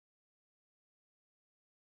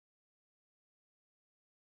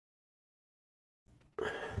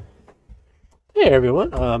Hey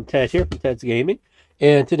everyone, I'm Ted here from Ted's Gaming,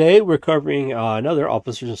 and today we're covering another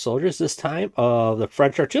Officers and Soldiers, this time of the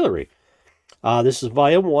French Artillery. This is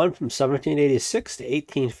Volume 1 from 1786 to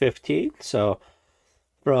 1815, so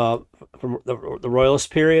from, from the Royalist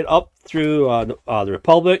period up through the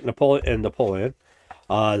Republic, Napoleon.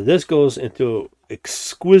 This goes into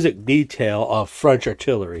exquisite detail of French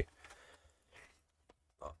artillery.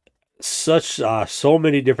 So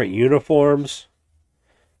many different uniforms.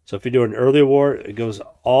 So if you do an early war, it goes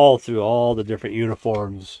all through all the different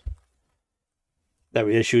uniforms that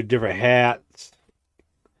we issued, different hats,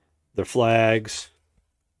 their flags,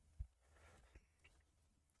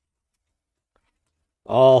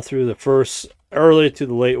 all through the first early to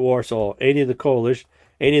the late war. So any of the coalition,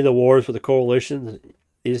 any of the wars with the coalitions,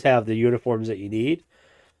 these have the uniforms that you need.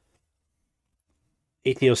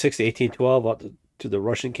 1806 to 1812 up to the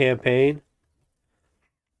Russian campaign.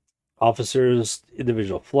 Officers,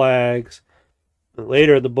 individual flags.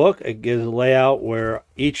 Later in the book, it gives a layout where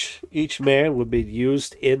each man would be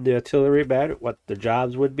used in the artillery battery, what their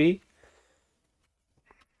jobs would be,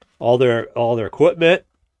 all their equipment,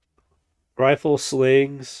 rifles,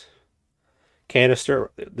 slings,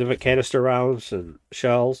 different canister rounds and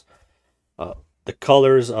shells, the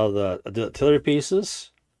colors of the artillery pieces,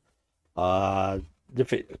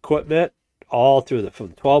 different equipment, all through from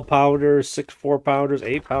 12-pounders, 4-pounders,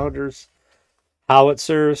 8-pounders,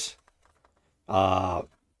 howitzers, the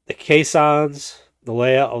caissons, the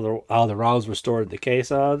layout of how the rounds were stored in the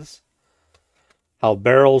caissons, how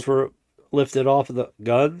barrels were lifted off of the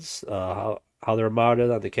guns, how they're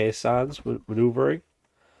mounted on the caissons, maneuvering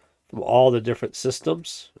from all the different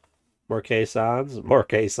systems, more caissons, more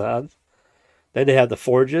caissons. Then they have the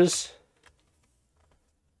forges,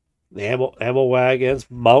 the ammo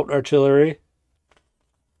wagons, mountain artillery.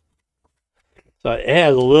 So it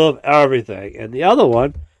has a little of everything. And the other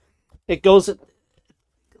one, it goes a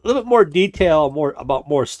little bit more detail, more about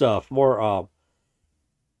more stuff, more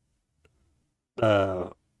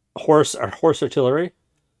horse artillery,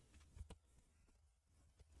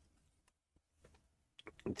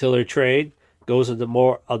 artillery train goes into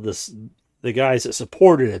more of the guys that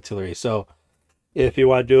supported artillery. So if you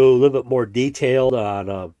want to do a little bit more detailed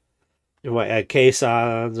on, you want to add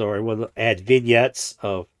caissons or you want to add vignettes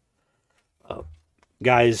of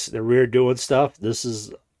guys in the rear doing stuff. This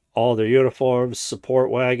is all their uniforms, support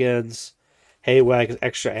wagons, hay wagons,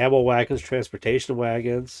 extra ammo wagons, transportation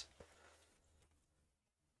wagons,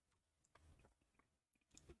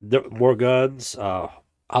 more guns, how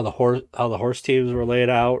the horse teams were laid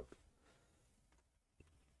out.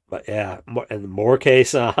 But yeah, more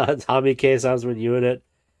caissons. How many caissons were in unit?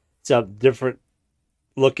 Some different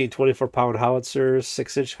looking 24-pound howitzers,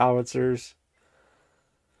 6-inch howitzers.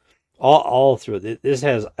 All through it. This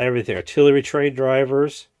has everything. Artillery train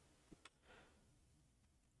drivers.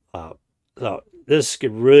 So this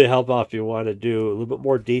could really help out if you want to do a little bit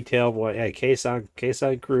more detail. What caisson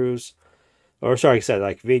crews, or sorry, I said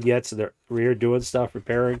like vignettes in the rear doing stuff,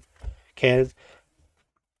 repairing cannons.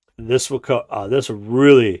 This will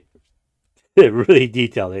really really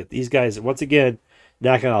detail it. These guys once again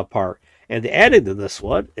knocking out park. And the adding to this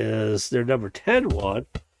one is their number 10 one.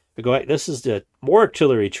 This is the more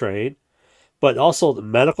artillery train, but also the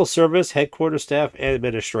medical service, headquarters staff, and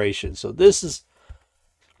administration. So there's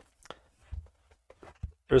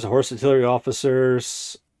a horse artillery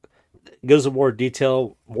officers. Gives them more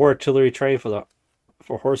detail, more artillery train for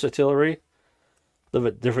horse artillery. A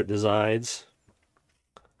little bit different designs.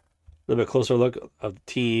 A little bit closer look of the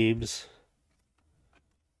teams.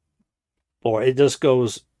 Or it just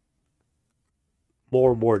goes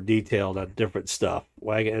more and more detailed on different stuff.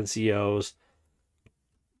 Wagon NCOs,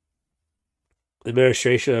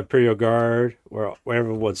 administration of Imperial Guard, where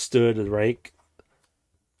everyone stood in rank,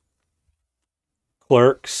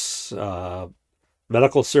 clerks,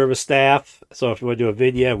 medical service staff. So if you want to do a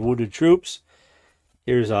vignette of wounded troops,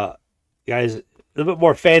 here's guys a little bit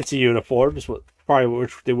more fancy uniforms, probably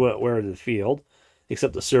which they wouldn't wear in the field,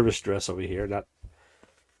 except the service dress over here. Not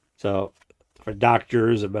so for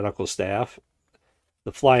doctors and medical staff.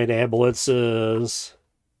 The flying ambulances,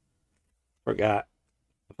 forgot,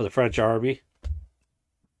 for the French army,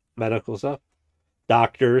 medical stuff,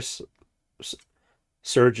 doctors,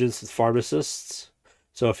 surgeons, and pharmacists.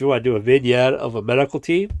 So if you want to do a vignette of a medical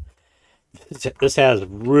team, this has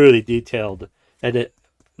really detailed and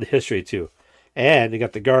the history too. And you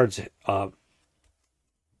got the guards,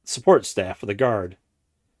 support staff for the guard,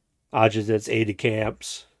 adjutants,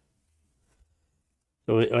 aide-de-camps.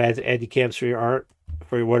 So aide-de-camps for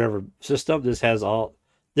for whatever system. This has all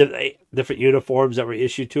different uniforms that were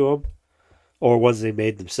issued to them, or ones they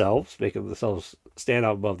made themselves, making themselves stand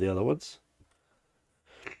out above the other ones.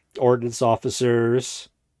 ordnance officers,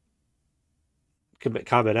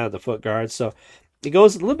 comment on the foot guards. So it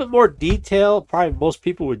goes a little bit more detail, probably most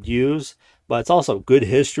people would use, but it's also good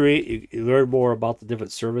history. You learn more about the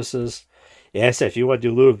different services. Yes, if you want to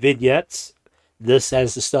do little vignettes, this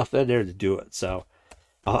has the stuff in there to do it. So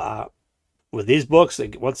with these books,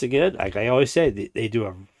 once again, like I always say, they do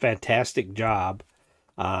a fantastic job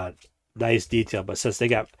on nice detail. But since they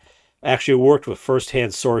got actually worked with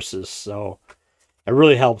first-hand sources, so it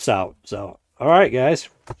really helps out. So, all right, guys.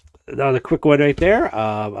 Another quick one right there.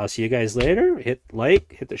 I'll see you guys later. Hit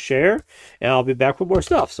like, hit the share, and I'll be back with more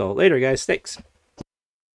stuff. So later, guys. Thanks.